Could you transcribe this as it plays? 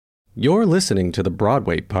You're listening to the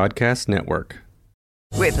Broadway Podcast Network.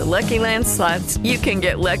 With the Lucky Land Slots, you can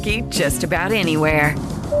get lucky just about anywhere.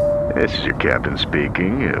 This is your captain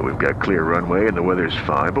speaking. We've got clear runway and the weather's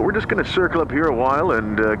fine, but we're just going to circle up here a while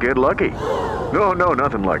and get lucky. No,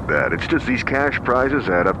 nothing like that. It's just these cash prizes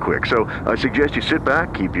add up quick. So I suggest you sit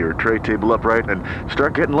back, keep your tray table upright, and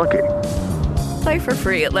start getting lucky. Play for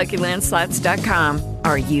free at LuckyLandSlots.com.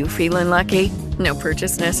 Are you feeling lucky? No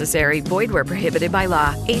purchase necessary. Void where prohibited by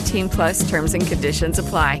law. 18+ terms and conditions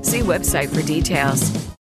apply. See website for details.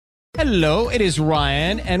 Hello, it is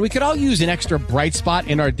Ryan, and we could all use an extra bright spot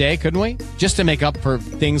in our day, couldn't we? Just to make up for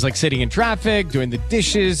things like sitting in traffic, doing the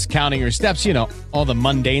dishes, counting your steps, you know, all the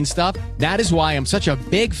mundane stuff. That is why I'm such a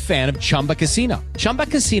big fan of Chumba Casino. Chumba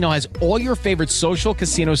Casino has all your favorite social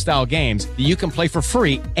casino-style games that you can play for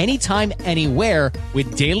free anytime, anywhere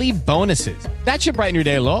with daily bonuses. That should brighten your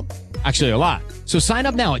day a little. Actually, a lot. So sign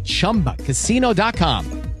up now at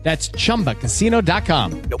ChumbaCasino.com. That's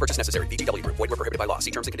ChumbaCasino.com. No purchase necessary. VGW Group. Void where prohibited by law. See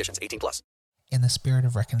terms and conditions. 18+. In the spirit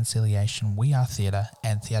of reconciliation, We Are Theatre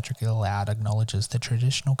and Theatrically Loud acknowledges the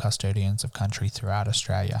traditional custodians of country throughout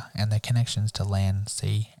Australia and their connections to land,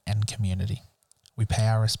 sea and community. We pay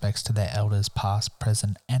our respects to their elders past,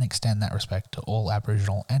 present and extend that respect to all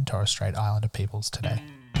Aboriginal and Torres Strait Islander peoples today.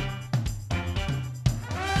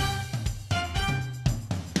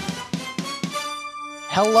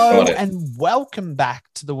 Hello and welcome back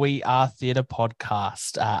to the We Are Theatre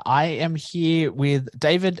podcast. I am here with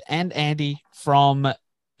David and Andy from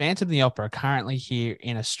Phantom the Opera, currently here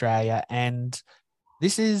in Australia. And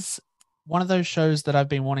this is one of those shows that I've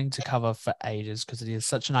been wanting to cover for ages because it is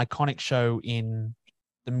such an iconic show in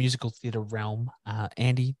the musical theatre realm.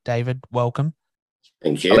 Andy, David, welcome.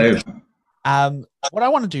 Thank you. Hello. What I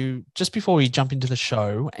want to do just before we jump into the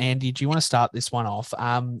show, Andy, do you want to start this one off?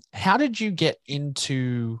 How did you get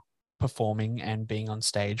into performing and being on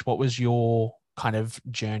stage? What was your kind of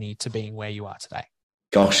journey to being where you are today?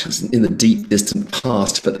 Gosh, it's in the deep, distant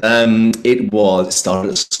past, but it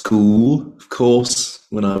started at school, of course,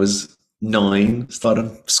 when I was 9,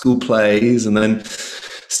 started school plays, and then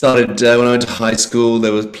started when I went to high school,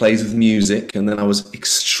 there was plays with music, and then I was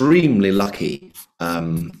extremely lucky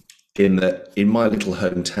in my little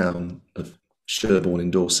hometown of Sherborne in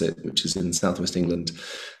Dorset, which is in southwest England.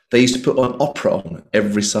 They used to put on opera on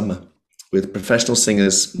every summer with professional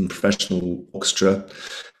singers and professional orchestra,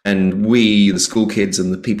 and we, the school kids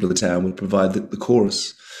and the people of the town, would provide the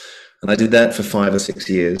chorus. And I did that for 5 or 6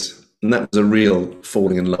 years, and that was a real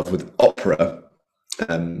falling in love with opera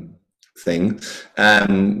thing,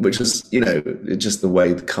 which was, just the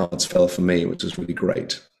way the cards fell for me, which was really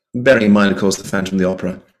great. Bearing in mind, of course, the Phantom of the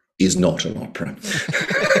Opera is not an opera.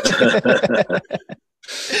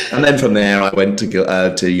 And then from there, I went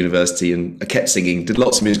to university and I kept singing, did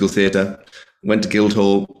lots of musical theatre, went to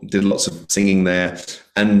Guildhall, did lots of singing there,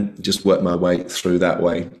 and just worked my way through that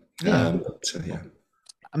way. Yeah.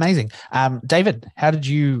 Amazing. David, how did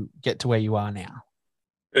you get to where you are now?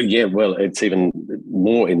 Yeah, well, it's even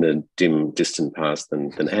more in the dim, distant past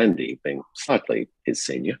than Andy, being slightly his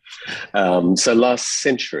senior. So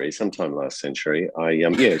sometime last century,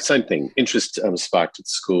 same thing. Interest sparked at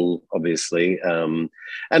school, obviously, and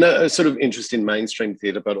a sort of interest in mainstream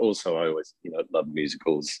theatre, but also I always, loved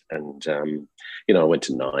musicals. And, I went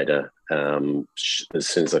to NIDA as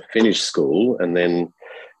soon as I finished school, and then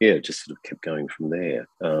just sort of kept going from there,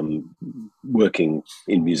 working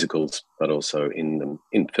in musicals, but also in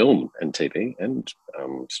film and TV and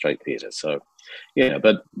straight theatre. So,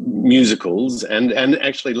 but musicals and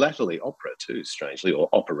actually latterly opera too, strangely, or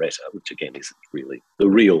operetta, which again isn't really the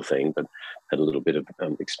real thing, but had a little bit of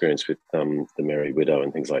experience with The Merry Widow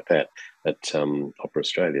and things like that at Opera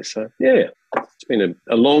Australia. So, it's been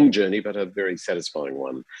a long journey, but a very satisfying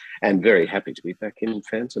one, and very happy to be back in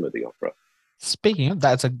Phantom of the Opera. Speaking of,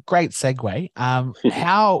 that's a great segue.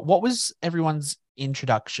 What was everyone's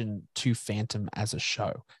introduction to Phantom as a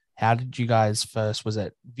show? How did you guys first, was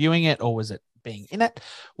it viewing it or was it being in it?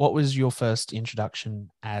 What was your first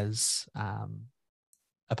introduction as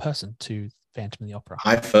a person to Phantom of the Opera?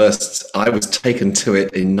 I was taken to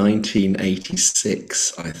it in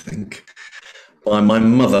 1986, I think, by my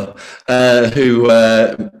mother, who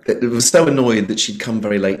was so annoyed that she'd come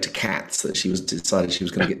very late to Cats that she decided she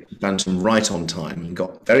was going to get Phantom right on time and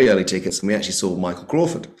got very early tickets. And we actually saw Michael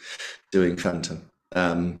Crawford doing Phantom.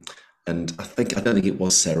 And I don't think it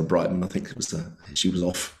was Sarah Brightman. I think it was she was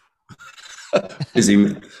off. busy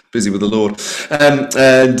with the Lord, so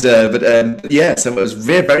it was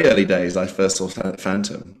very, very early days. I first saw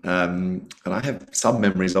Phantom, and I have some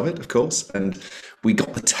memories of it, of course. And we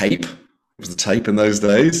got the tape. It was the tape in those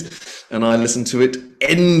days, and I listened to it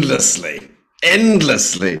endlessly.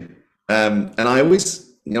 And I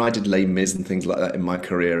always, I did Les Mis and things like that in my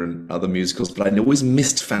career and other musicals, but I always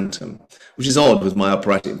missed Phantom, which is odd with my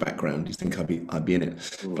operatic background. You think I'd be in it,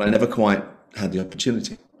 but I never quite had the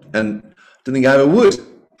opportunity, and didn't think I ever would.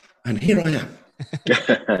 And here I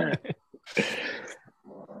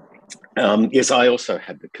am. Yes, I also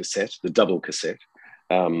had the cassette, the double cassette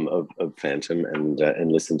of Phantom,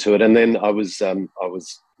 and listened to it. And then I was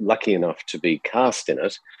lucky enough to be cast in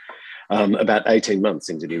it about 18 months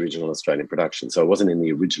into the original Australian production. So I wasn't in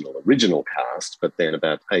the original cast, but then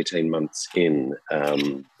about 18 months in,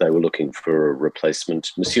 they were looking for a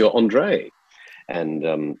replacement, Monsieur Andre. And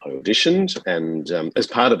I auditioned, and as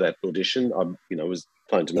part of that audition, I was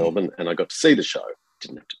flown to Melbourne, and I got to see the show.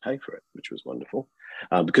 Didn't have to pay for it, which was wonderful,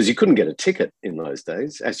 because you couldn't get a ticket in those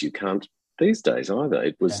days, as you can't these days either.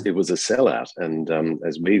 It was a sellout, and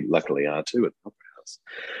as we luckily are too at the Opera House.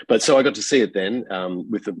 But so I got to see it then,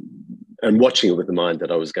 and watching it with the mind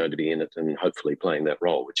that I was going to be in it and hopefully playing that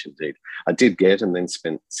role, which indeed I did get, and then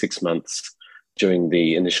spent 6 months during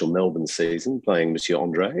the initial Melbourne season playing Monsieur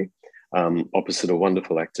Andre. Opposite a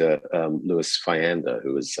wonderful actor, Louis Fyander,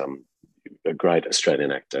 who was a great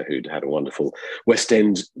Australian actor who'd had a wonderful West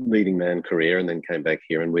End leading man career and then came back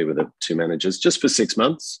here, and we were the two managers just for 6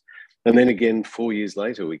 months. And then again, 4 years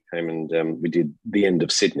later, we came and we did The End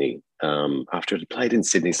of Sydney after it had played in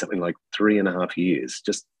Sydney something like 3.5 years.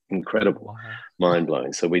 Just incredible, wow.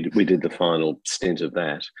 Mind-blowing. So we did the final stint of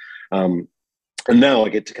that. And now I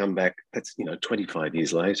get to come back, that's 25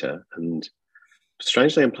 years later, and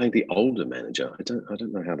strangely, I'm playing the older manager. I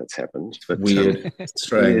don't know how that's happened, but weird,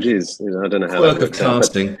 strange. It is. I don't know how. Quirk of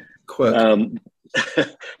casting.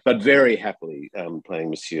 But very happily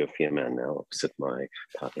playing Monsieur Firmin now opposite my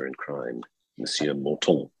partner in crime, Monsieur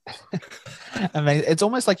Morton. I mean, it's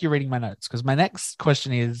almost like you're reading my notes, because my next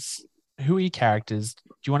question is, who are your characters?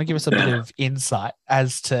 Do you want to give us a bit of insight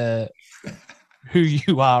as to who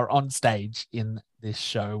you are on stage in this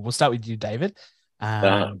show? We'll start with you, David.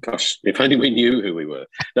 Gosh, if only we knew who we were.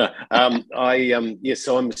 No,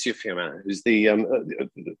 so I'm Monsieur Firmin, who's the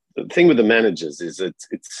thing with the managers is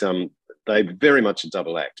it's they're very much a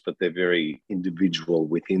double act, but they're very individual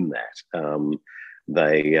within that.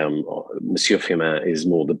 Monsieur Firmin is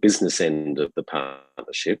more the business end of the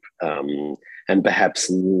partnership, and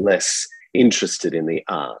perhaps less interested in the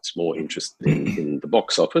art, more interested in the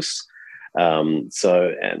box office. And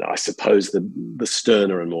I suppose the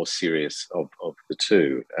sterner and more serious of the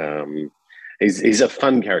two. He's a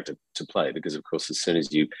fun character to play, because of course as soon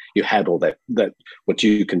as you have all that what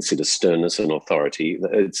you consider sternness and authority,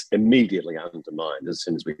 it's immediately undermined as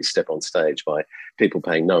soon as we step on stage by people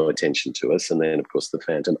paying no attention to us, and then of course the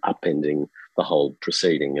Phantom upending the whole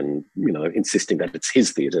proceeding and insisting that it's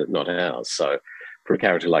his theatre, not ours. So for a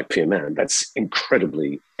character like Firmin, that's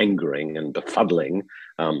incredibly angering and befuddling,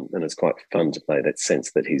 and it's quite fun to play that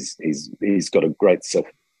sense that he's got a great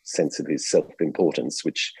sense of his self-importance,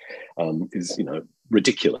 which is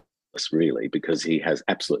ridiculous really, because he has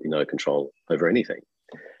absolutely no control over anything.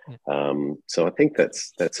 So I think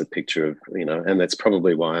that's a picture of and that's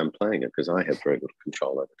probably why I'm playing it, because I have very little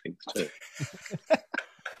control over things too.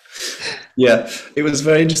 Yeah, it was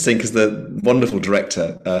very interesting because the wonderful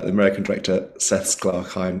director, the American director Seth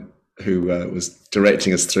Sklarheim, who was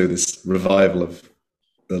directing us through this revival of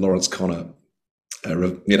the Lawrence Connor,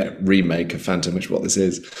 remake of Phantom, which is what this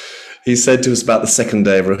is. He said to us about the second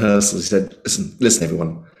day of rehearsals, he said, listen,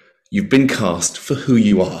 everyone, you've been cast for who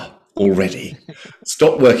you are already.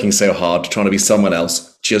 Stop working so hard trying to be someone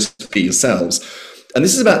else, just be yourselves. And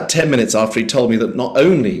this is about 10 minutes after he told me that not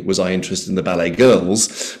only was I interested in the ballet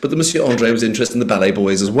girls, but that Monsieur Andre was interested in the ballet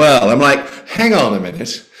boys as well. I'm like, hang on a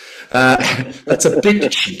minute. That's a bit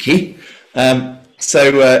cheeky.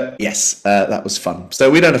 Yes, that was fun. So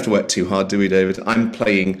we don't have to work too hard, do we, David? I'm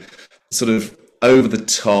playing sort of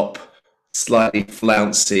over-the-top, slightly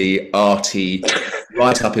flouncy, arty,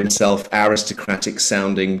 right up himself,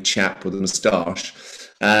 aristocratic-sounding chap with a moustache.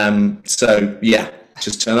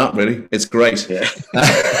 Just turn up, really. It's great. Yeah.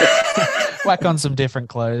 Whack on some different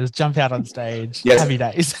clothes, jump out on stage. Yes. Happy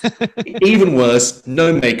days. Even worse,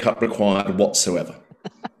 no makeup required whatsoever.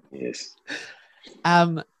 Yes.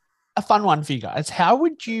 A fun one for you guys. How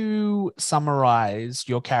would you summarize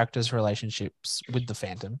your characters' relationships with the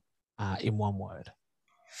Phantom in one word?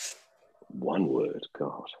 One word,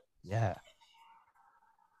 God. Yeah.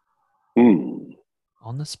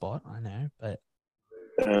 On the spot, I know, but...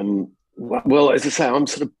 Well, as I say, I'm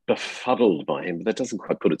sort of befuddled by him, but that doesn't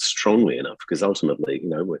quite put it strongly enough, because ultimately,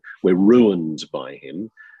 we're ruined by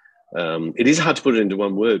him. It is hard to put it into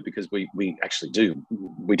one word because we actually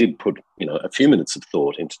did put a few minutes of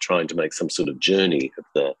thought into trying to make some sort of journey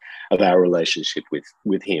of our relationship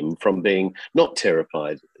with him, from being not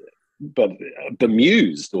terrified but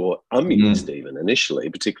bemused or amused even initially,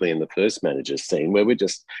 particularly in the first manager scene where we're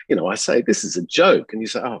just, I say this is a joke and you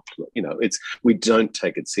say, oh, we don't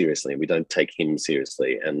take it seriously and we don't take him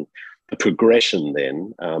seriously. And the progression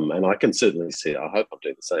then, and I can certainly see it, I hope I'm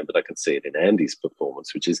doing the same, but I can see it in Andy's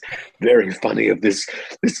performance, which is very funny, of this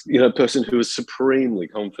person who is supremely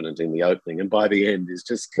confident in the opening and by the end is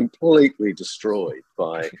just completely destroyed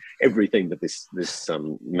by everything that this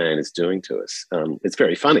man is doing to us. It's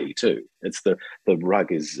very funny too. It's the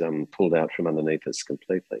rug is pulled out from underneath us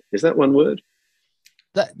completely. Is that one word?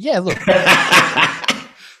 Yeah, look.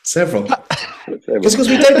 Several. Because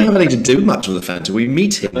we don't have anything to do much with the Phantom. We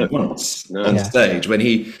meet him once on stage when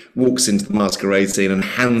he walks into the masquerade scene and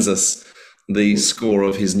hands us the score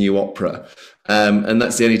of his new opera. And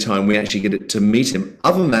that's the only time we actually get to meet him.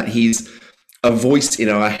 Other than that, he's a voice in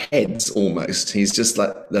our heads almost. He's just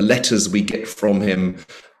like the letters we get from him.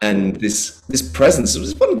 And this presence,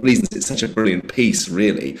 one of the reasons it's such a brilliant piece,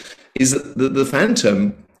 really, is that the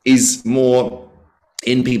Phantom is more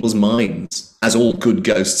in people's minds, as all good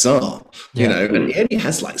ghosts are, and he only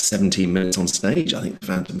has like 17 minutes on stage, I think, the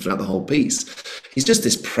Phantom, throughout the whole piece. He's just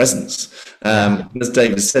this presence. As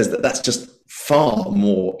David says, that's just far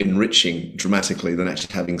more enriching dramatically than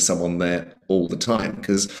actually having someone there all the time,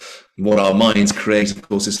 because what our minds create, of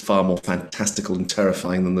course, is far more fantastical and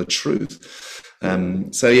terrifying than the truth. We're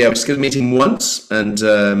just going to meet him once,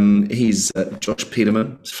 and he's Josh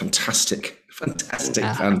Peterman. It's fantastic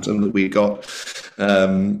Phantom that we got,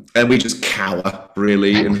 and we just cower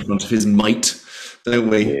really in front of his might, don't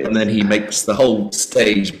we? Yes. And then he makes the whole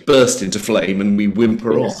stage burst into flame and we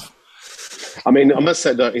whimper off. I mean, I must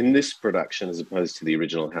say that in this production, as opposed to the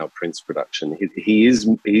original Hal Prince production,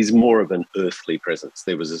 he's more of an earthly presence.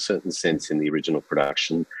 There was a certain sense in the original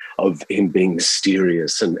production of him being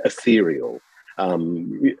mysterious and ethereal.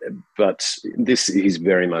 But this is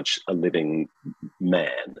very much a living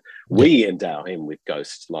man. We endow him with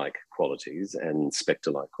ghost-like qualities and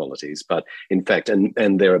spectre-like qualities, but in fact,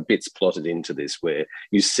 and there are bits plotted into this where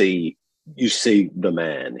you see the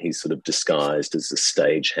man. He's sort of disguised as a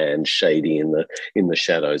stagehand, shady in the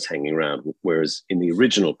shadows, hanging around. Whereas in the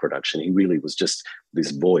original production, he really was just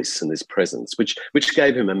this voice and this presence, which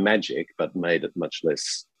gave him a magic, but made it much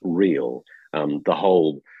less real. The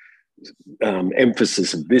whole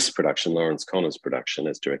emphasis of this production, Lawrence Connor's production,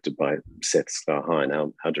 as directed by Seth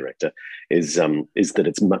Starhine, our director, is that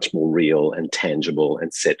it's much more real and tangible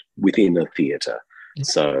and set within a theatre.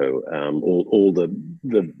 So all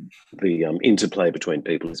the interplay between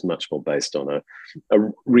people is much more based on a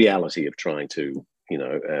reality of trying to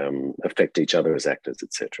affect each other as actors,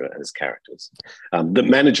 etc., as characters. The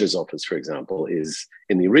manager's office, for example, is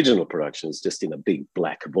in the original production is just in a big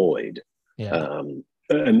black void. Yeah.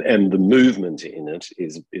 And the movement in it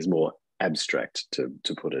is more abstract,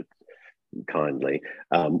 to put it kindly.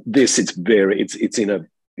 This it's in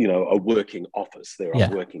a working office. There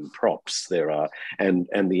are working props. There are and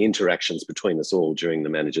the interactions between us all during the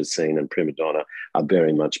manager's scene and prima donna are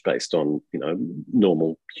very much based on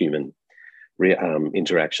normal human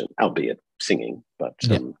interaction, albeit singing, but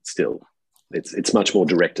still it's much more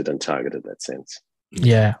directed and targeted, that sense.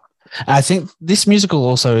 Yeah. I think this musical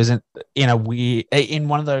also isn't in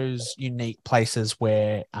one of those unique places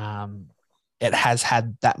where it has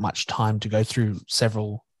had that much time to go through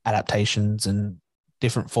several adaptations and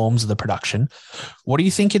different forms of the production. What do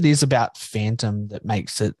you think it is about Phantom that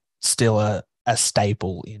makes it still a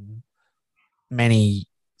staple in many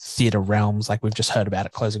theatre realms? Like we've just heard about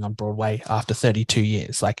it closing on Broadway after 32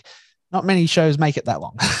 years. Like not many shows make it that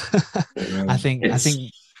long. I think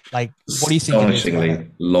like, what do you think? Astonishingly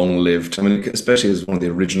long-lived. I mean, especially as one of the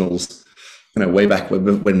originals, way back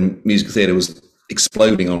when musical theatre was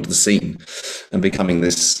exploding onto the scene and becoming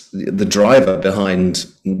the driver behind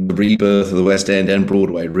the rebirth of the West End and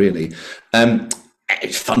Broadway, really.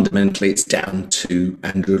 Fundamentally, it's down to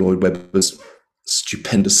Andrew Lloyd Webber's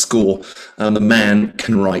stupendous score. The man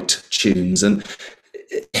can write tunes, and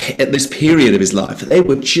at this period of his life, they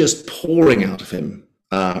were just pouring out of him.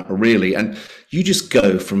 Really, and you just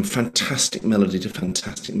go from fantastic melody to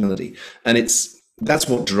fantastic melody, and that's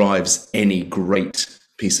what drives any great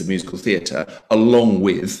piece of musical theatre, along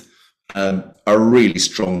with a really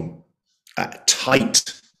strong,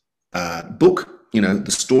 tight book, the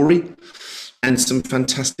story, and some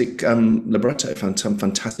fantastic libretto, some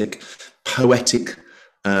fantastic poetic,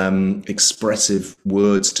 expressive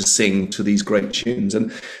words to sing to these great tunes.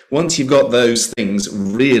 And once you've got those things,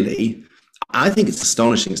 really, I think it's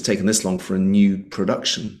astonishing it's taken this long for a new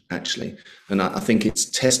production, actually. And I think it's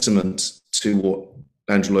testament to what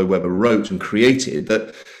Andrew Lloyd Webber wrote and created,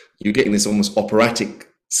 that you're getting this almost operatic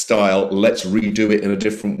style, let's redo it in a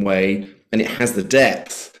different way. And it has the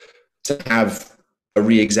depth to have a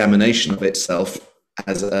re-examination of itself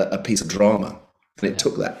as a piece of drama. And it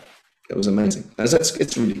took that. It was amazing.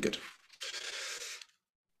 It's really good.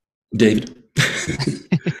 David?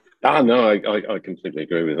 No, I completely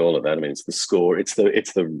agree with all of that. I mean, it's the score, it's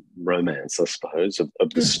the romance, I suppose, of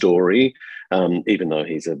the story. Even though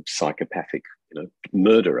he's a psychopathic,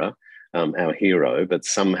 murderer, our hero, but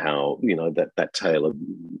somehow, that tale of,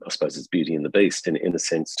 I suppose, it's Beauty and the Beast in a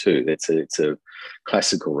sense too. It's a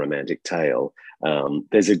classical romantic tale.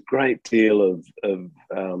 There's a great deal of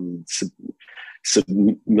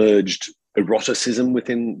submerged eroticism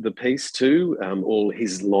within the piece too, all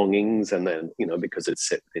his longings, and then because it's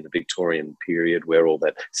set in the Victorian period where all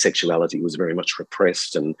that sexuality was very much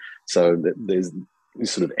repressed, and so there's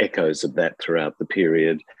sort of echoes of that throughout the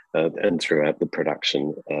period and throughout the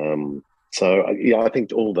production. I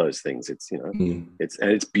think all those things.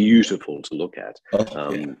 It's beautiful to look at.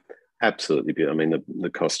 Absolutely beautiful. I mean, the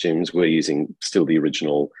costumes, we're using still the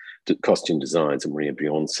original costume designs of Maria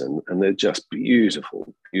Bjornson, and they're just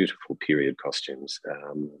beautiful, beautiful period costumes.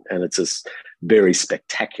 And it's a very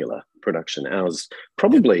spectacular production. Ours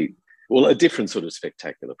probably, a different sort of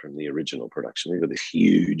spectacular from the original production. We've got this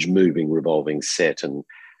huge moving, revolving set and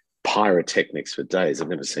pyrotechnics for days. I've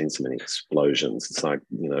never seen so many explosions. It's like,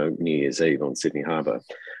 New Year's Eve on Sydney Harbour,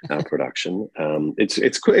 our production.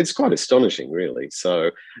 It's quite astonishing, really.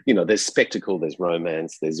 So, there's spectacle, there's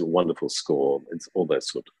romance, there's a wonderful score. It's all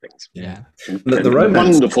those sort of things. Yeah. The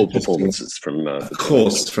romance, wonderful performances from of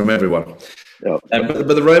course, from everyone. Yeah. But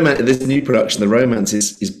the romance, this new production, the romance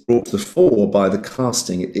is brought to the fore by the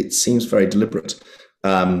casting. It seems very deliberate.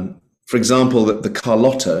 For example, the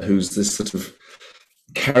Carlotta, who's this sort of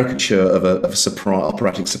caricature of a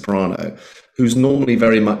operatic soprano, who's normally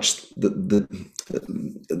very much the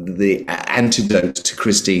antidote to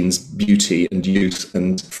Christine's beauty and youth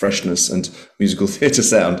and freshness and musical theatre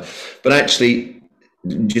sound. But actually,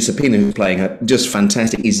 Giuseppina, who's playing her, just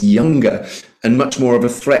fantastic, is younger and much more of a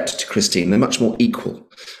threat to Christine. They're much more equal.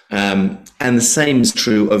 And the same is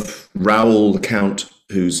true of Raoul, the Count,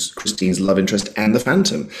 who's Christine's love interest, and the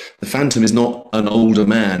Phantom. The Phantom is not an older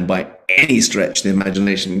man by any stretch of the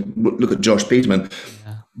imagination. Look at Josh Peterman,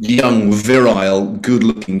 young, virile,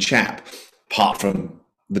 good-looking chap, apart from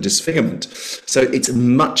the disfigurement. So it's a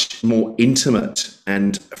much more intimate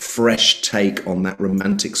and fresh take on that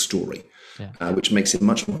romantic story, which makes it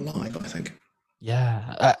much more alive, I think.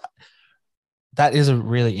 Yeah, that is a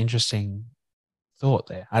really interesting thought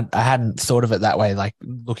there. I hadn't thought of it that way, like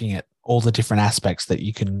looking at all the different aspects that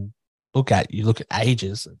you can look at. You look at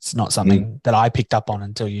ages. It's not something that I picked up on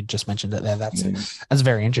until you just mentioned it there. That's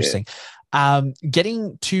very interesting.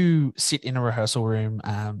 Getting to sit in a rehearsal room,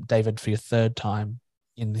 David, for your third time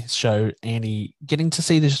in this show, Andy, getting to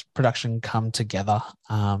see this production come together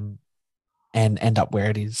and end up where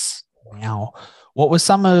it is now. What were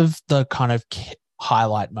some of the kind of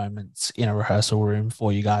highlight moments in a rehearsal room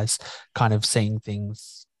for you guys, kind of seeing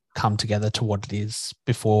things come together to what it is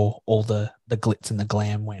before all the glitz and the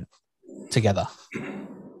glam went together?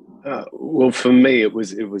 Well, for me, it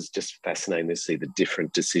was just fascinating to see the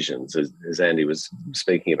different decisions, as Andy was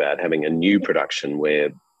speaking about, having a new production where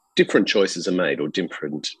different choices are made or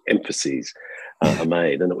different emphases are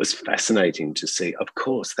made. And it was fascinating to see, of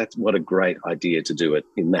course, that's what a great idea to do it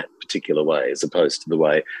in that particular way, as opposed to the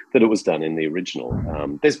way that it was done in the original.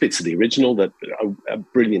 There's bits of the original that are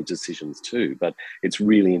brilliant decisions too, but it's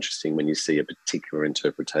really interesting when you see a particular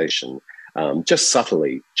interpretation just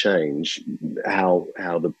subtly change how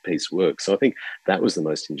the piece works. So I think that was the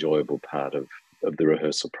most enjoyable part of the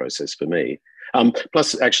rehearsal process for me.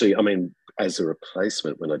 Plus, actually, I mean, as a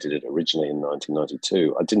replacement, when I did it originally in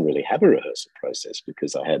 1992, I didn't really have a rehearsal process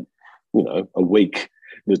because I had, a week.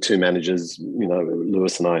 The two managers,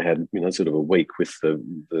 Lewis and I had, sort of a week with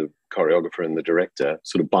the choreographer and the director,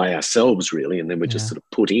 sort of by ourselves, really, and then we're just sort of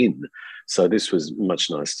put in. So this was much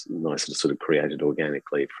nicer to sort of create it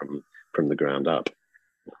organically from the ground up.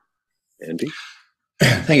 Andy?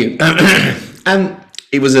 Thank you.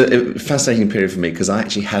 It was a fascinating period for me because I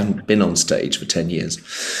actually hadn't been on stage for 10 years.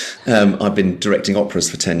 I've been directing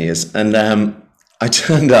operas for 10 years. And I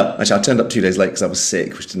turned up 2 days late because I was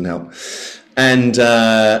sick, which didn't help. And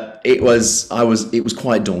it was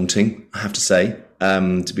quite daunting, I have to say,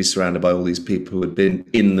 to be surrounded by all these people who had been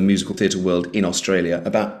in the musical theatre world in Australia,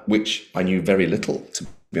 about which I knew very little, to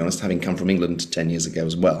be honest, having come from England 10 years ago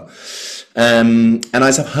as well. And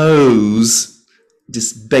I suppose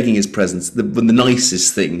just begging his presence. The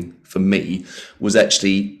nicest thing for me was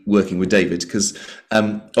actually working with David, because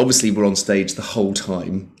obviously we're on stage the whole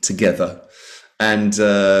time together. And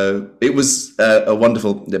it was a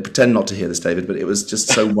wonderful, pretend not to hear this, David, but it was just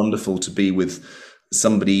so wonderful to be with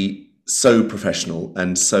somebody so professional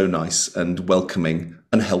and so nice and welcoming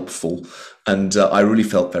and helpful. And I really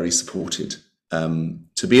felt very supported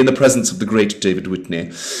to be in the presence of the great David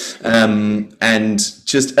Whitney. And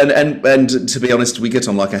to be honest, we get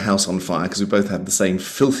on like a house on fire because we both have the same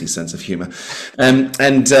filthy sense of humour. And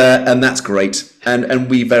that's great. And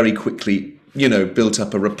we very quickly, built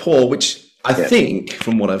up a rapport, which I think,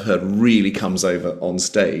 from what I've heard, really comes over on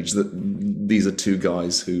stage, that these are two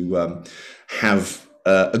guys who have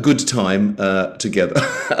a good time together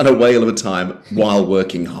and a whale of a time while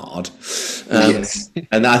working hard. Yes.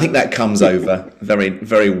 And I think that comes over very,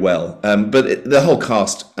 very well. But the whole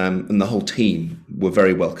cast and the whole team were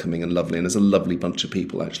very welcoming and lovely. And there's a lovely bunch of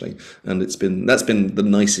people, actually. And that's been the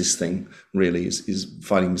nicest thing, really, is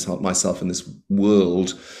finding myself in this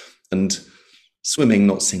world and swimming,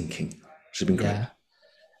 not sinking. Which has been great. Yeah.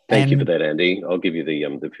 Thank you for that, Andy. I'll give you the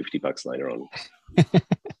 $50 later on.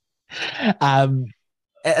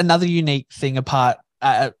 Another unique thing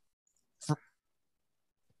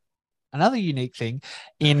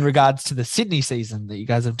in regards to the Sydney season that you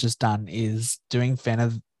guys have just done is doing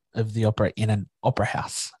Phantom of the Opera in an opera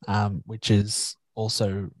house, which is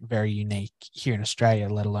also very unique here in Australia,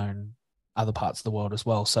 let alone other parts of the world as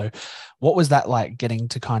well. So what was that like, getting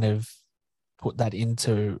to kind of put that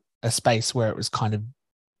into a space where it was kind of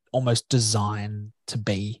almost designed to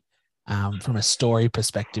be, from a story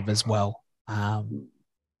perspective as well?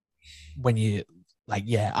 When you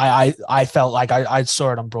I felt like I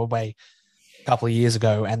saw it on Broadway a couple of years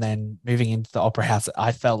ago, and then moving into the opera house,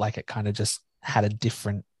 I felt like it kind of just had a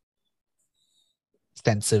different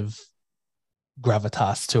sense of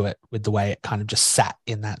gravitas to it with the way it kind of just sat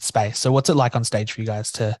in that space. So what's it like on stage for you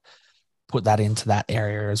guys to put that into that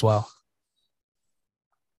area as well?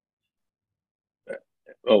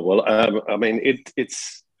 Oh, well,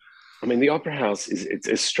 the Opera House it's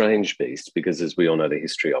a strange beast, because, as we all know the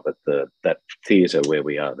history of it, that theatre where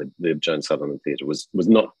we are, the Joan Sutherland Theatre,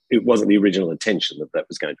 it wasn't the original intention that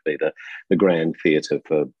was going to be the grand theatre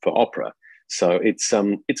for opera. So it's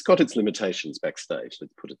got its limitations backstage,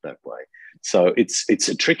 let's put it that way. So it's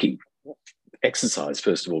a tricky exercise,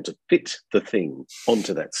 first of all, to fit the thing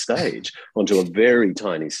onto that stage, onto a very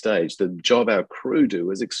tiny stage. The job our crew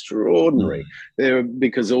do is extraordinary.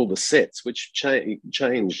 Because all the sets, which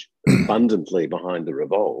change abundantly behind the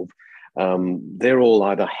Revolve, they're all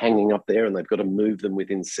either hanging up there and they've got to move them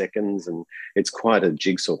within seconds, and it's quite a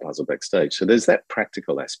jigsaw puzzle backstage. So there's that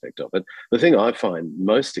practical aspect of it. The thing I find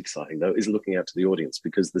most exciting, though, is looking out to the audience,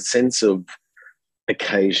 because the sense of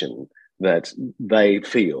occasion that they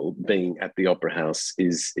feel being at the Opera House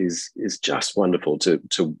is just wonderful to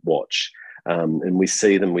watch. And we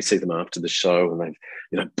see them after the show, and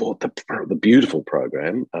they've bought the beautiful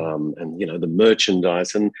program, and the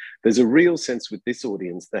merchandise, and there's a real sense with this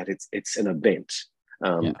audience that it's an event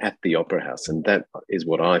at the Opera House, and that is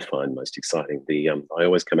what I find most exciting. I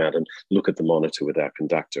always come out and look at the monitor with our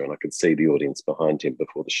conductor, and I can see the audience behind him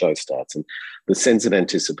before the show starts, and the sense of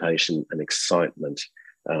anticipation and excitement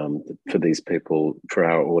for these people, for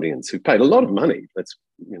our audience who paid a lot of money, let's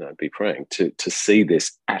be frank, to see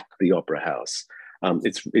this at the Opera House.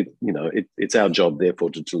 It's our job,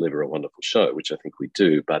 therefore, to deliver a wonderful show, which I think we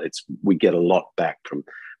do, but we get a lot back from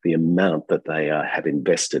the amount that they have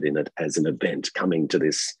invested in it as an event, coming to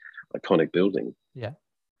this iconic building. Yeah.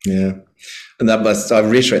 And I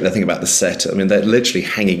reiterate that thing about the set. I mean, they're literally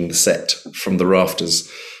hanging the set from the rafters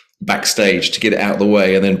backstage to get it out of the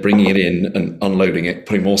way, and then bringing it in and unloading it,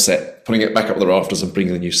 putting it back up the rafters and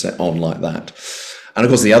bringing the new set on like that. And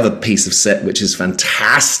of course, the other piece of set, which is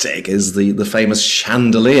fantastic, is the famous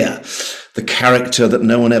chandelier, the character that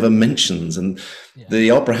no one ever mentions. And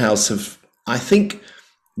the Opera House have, I think,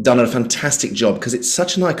 done a fantastic job, because it's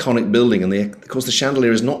such an iconic building. And of course, the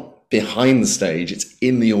chandelier is not behind the stage, it's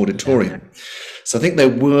in the auditorium. So I think there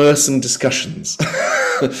were some discussions,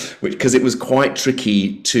 because it was quite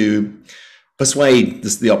tricky to persuade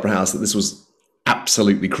the Opera House that this was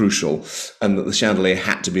absolutely crucial and that the chandelier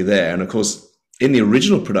had to be there. And of course, in the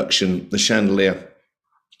original production, the chandelier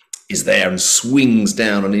is there and swings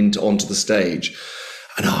down and onto the stage.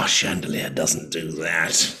 And our chandelier doesn't do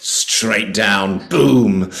that. Straight down,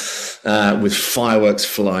 boom, with fireworks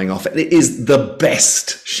flying off. It is the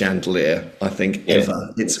best chandelier, I think,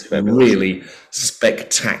 ever. It's really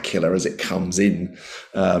spectacular as it comes in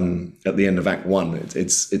at the end of Act One.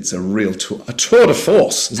 It's a real a tour de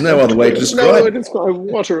force. There's no other way to describe it. It's quite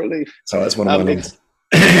what a relief. So that's one of my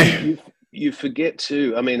You forget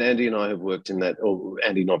to, I mean, Andy and I have worked in that, or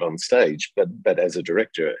Andy not on stage, but as a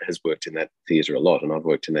director has worked in that theatre a lot, and I've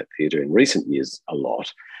worked in that theatre in recent years a lot.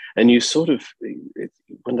 And you sort of,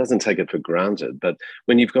 one doesn't take it for granted, but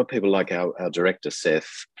when you've got people like our director, Seth,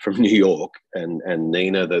 from New York, and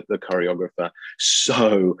Nina, the choreographer,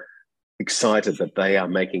 so excited that they are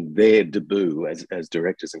making their debut as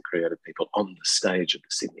directors and creative people on the stage of the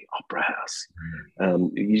Sydney Opera House.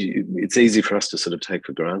 It's easy for us to sort of take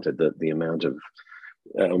for granted the amount of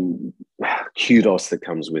kudos that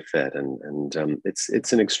comes with that, and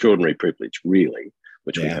it's an extraordinary privilege, really,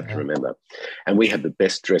 which we have to remember. And we have the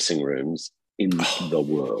best dressing rooms in the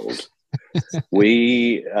world.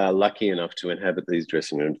 We are lucky enough to inhabit these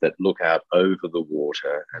dressing rooms that look out over the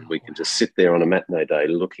water, and we can just sit there on a matinee day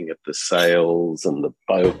looking at the sails and the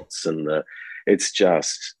boats, and it's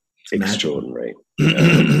just extraordinary.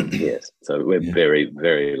 Yes, so we're very,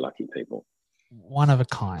 very lucky people. One of a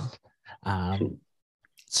kind.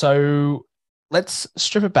 So let's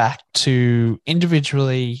strip it back to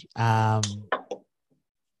individually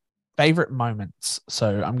favorite moments.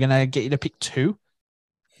 So I'm going to get you to pick two.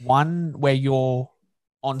 One where you're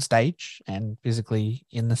on stage and physically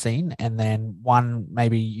in the scene, and then one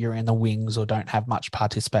maybe you're in the wings or don't have much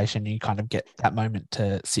participation. And you kind of get that moment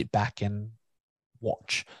to sit back and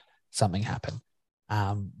watch something happen.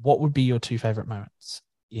 What would be your two favorite moments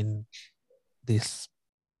in this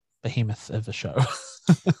behemoth of a show?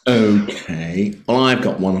 Okay, well, I've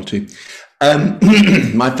got one or two. One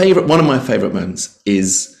of my favorite moments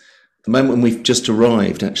is the moment when we've just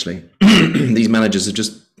arrived. Actually, these managers have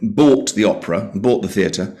just bought the opera, bought the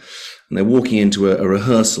theatre, and they're walking into a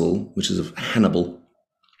rehearsal, which is of Hannibal,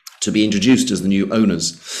 to be introduced as the new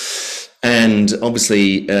owners. And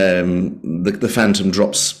obviously, the Phantom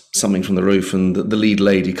drops something from the roof, and the lead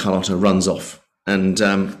lady, Carlotta, runs off. And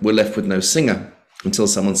we're left with no singer until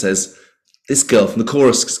someone says, "This girl from the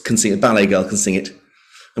chorus can sing it, a ballet girl can sing it."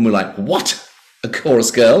 And we're like, "What? A chorus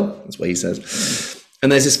girl?" That's what he says.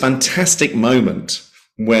 And there's this fantastic moment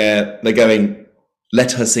where they're going,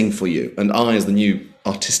 "Let her sing for you." And I, as the new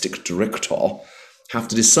artistic director, have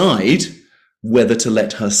to decide whether to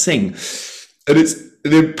let her sing. And it's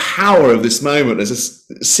the power of this moment. There's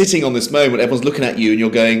just sitting on this moment, everyone's looking at you and you're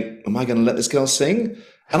going, "Am I going to let this girl sing?"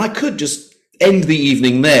 And I could just end the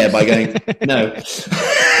evening there by going, "No."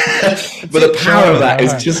 But the power of that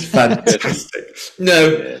is just fantastic.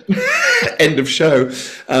 No, end of show.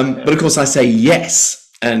 But of course I say yes,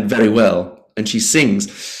 and very well. And she sings.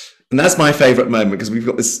 And that's my favourite moment, because we've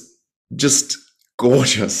got this just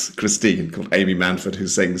gorgeous Christine called Amy Manford who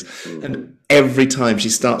sings. And every time she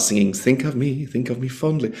starts singing, think of me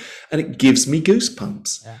fondly. And it gives me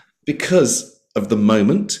goosebumps because of the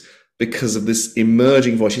moment, because of this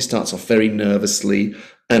emerging voice. She starts off very nervously,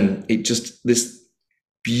 and it just, this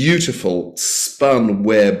beautiful spun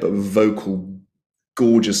web of vocal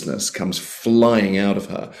gorgeousness comes flying out of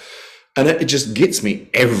her. And it just gets me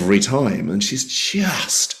every time. And she's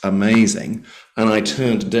just amazing. And I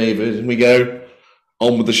turn to David and we go,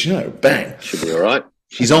 "On with the show." Bang. Should be all right.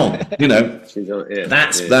 She's on, you know. She's on, yeah.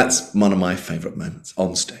 That's one of my favourite moments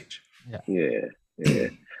on stage. Yeah.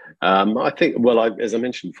 I think, well, as I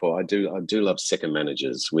mentioned before, I do love second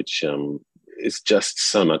managers, which is just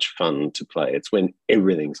so much fun to play. It's when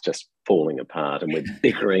everything's just falling apart and we're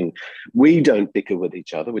bickering. We don't bicker with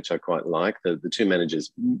each other, which I quite like. The two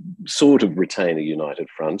managers sort of retain a united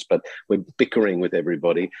front, but we're bickering with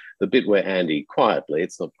everybody. The bit where Andy quietly,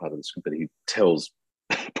 it's not part of the script, but he tells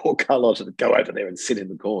poor Carlotta to go over there and sit in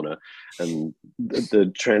the corner, and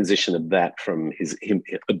the transition of that from him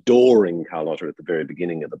adoring Carlotta at the very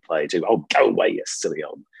beginning of the play to, "Oh, go away, you silly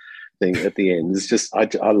old thing," at the end is just,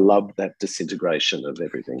 I love that disintegration of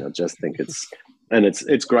everything. I just think it's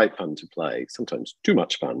great fun to play. Sometimes too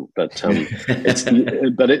much fun, but it's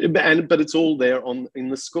all there in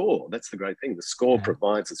the score. That's the great thing. The score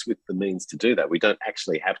provides us with the means to do that. We don't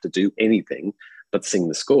actually have to do anything but sing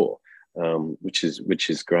the score. Which is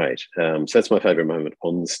great. So that's my favourite moment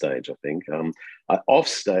on the stage, I think. Off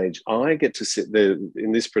stage, I get to sit there.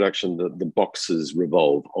 In this production, the boxes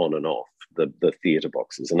revolve on and off, the theatre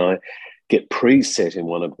boxes, and I get preset in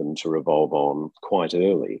one of them to revolve on quite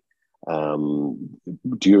early.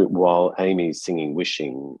 While Amy's singing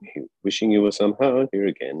wishing you were somehow here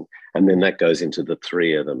again, and then that goes into the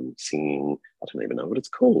three of them singing, I don't even know what it's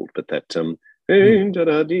called, but that three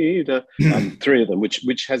of them,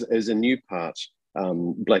 which is a new part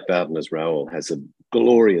Black Bowden as Raoul has a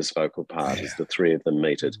glorious vocal part as the three of them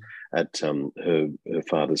meet at her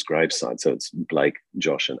father's graveside. So it's Blake,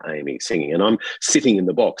 Josh and Amy singing. And I'm sitting in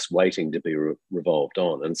the box waiting to be revolved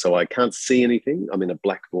on. And so I can't see anything. I'm in a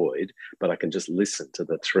black void, but I can just listen to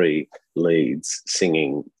the three leads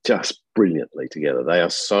singing just brilliantly together. They are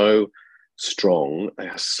so strong. They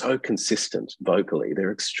are so consistent vocally.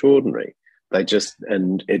 They're extraordinary. They're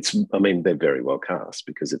very well cast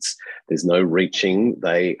because there's no reaching.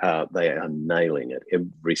 They are nailing it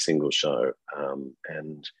every single show,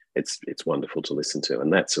 and it's wonderful to listen to.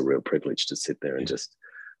 And that's a real privilege to sit there and just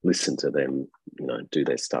listen to them, do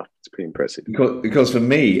their stuff. It's pretty impressive. Because for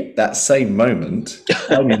me, that same moment,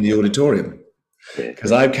 I'm in the auditorium.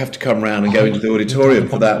 Because I have to come around and go into the auditorium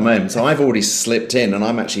for that moment. So I've already slipped in, and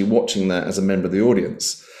I'm actually watching that as a member of the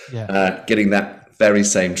audience, getting that very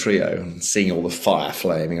same trio and seeing all the fire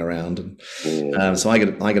flaming around. And so I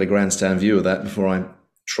get a grandstand view of that before I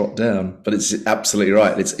trot down. But it's absolutely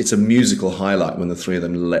right. It's a musical highlight when the three of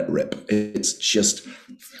them let rip. It's just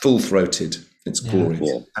full-throated. It's glorious.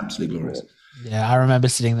 Yeah. Absolutely glorious. Yeah, I remember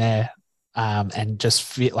sitting there and just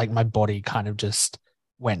feel like my body kind of just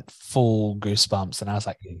went full goosebumps. And I was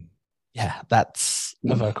like, yeah, that's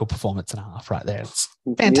a vocal performance and a half right there. It's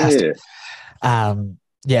fantastic.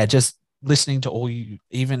 Just listening to all you,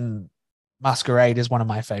 even Masquerade is one of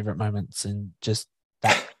my favorite moments, and just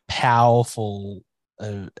that powerful,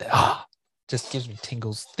 just gives me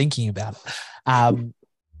tingles thinking about it.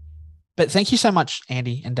 But thank you so much,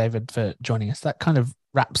 Andy and David, for joining us. That kind of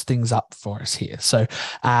wraps things up for us here. So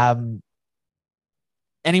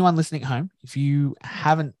anyone listening at home, if you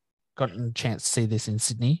haven't gotten a chance to see this in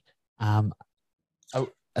Sydney, are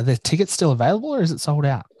the tickets still available or is it sold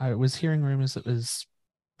out? I was hearing rumors it was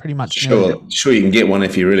pretty much sure you can get one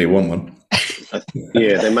if you really want one.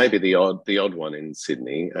 There may be the odd one in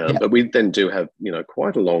Sydney, but we then do have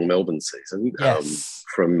quite a long Melbourne season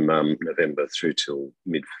from November through till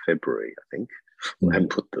mid-February, I think. I haven't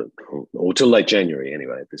put or till late January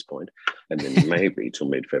anyway at this point, and then maybe till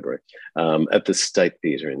mid-February at the State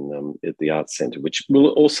Theatre at the Arts Centre, which will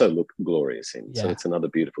also look glorious in. So it's another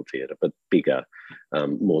beautiful theatre, but bigger,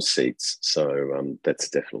 more seats. So that's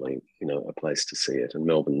definitely a place to see it. And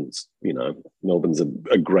Melbourne's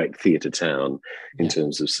a great theatre town in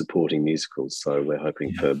terms of supporting musicals. So we're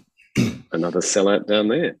hoping for another sellout down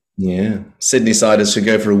there. Yeah, Sydney-siders should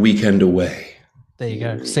go for a weekend away. There you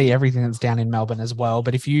go. See everything that's down in Melbourne as well.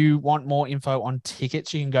 But if you want more info on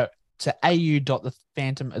tickets, you can go to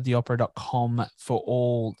au.thephantomoftheopera.com for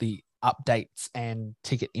all the updates and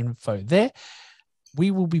ticket info there.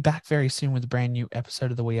 We will be back very soon with a brand new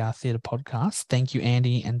episode of the We Are Theatre podcast. Thank you,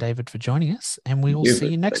 Andy and David, for joining us, and we will see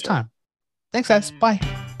you next time. Thanks, guys. Bye.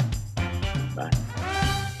 Bye.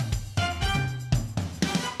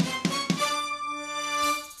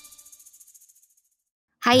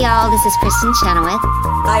 Hi, y'all. This is Kristen Chenoweth.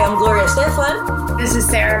 Hi, I'm Gloria Estefan. This is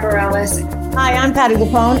Sarah Bareilles. Hi, I'm Patty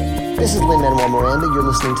LuPone. This is Lin-Manuel Miranda. You're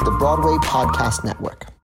listening to the Broadway Podcast Network.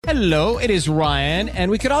 Hello, it is Ryan, and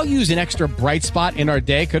we could all use an extra bright spot in our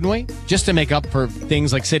day, couldn't we? Just to make up for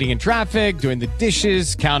things like sitting in traffic, doing the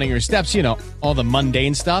dishes, counting your steps, all the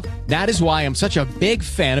mundane stuff. That is why I'm such a big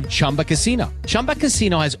fan of Chumba Casino. Chumba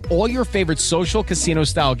Casino has all your favorite social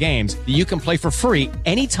casino-style games that you can play for free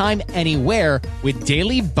anytime, anywhere with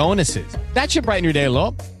daily bonuses. That should brighten your day a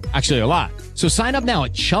little. Actually, a lot. So sign up now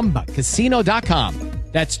at ChumbaCasino.com.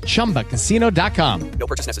 That's ChumbaCasino.com. No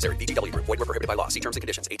purchase necessary. VGW Group. Void where prohibited by law. See terms and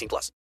conditions. 18+.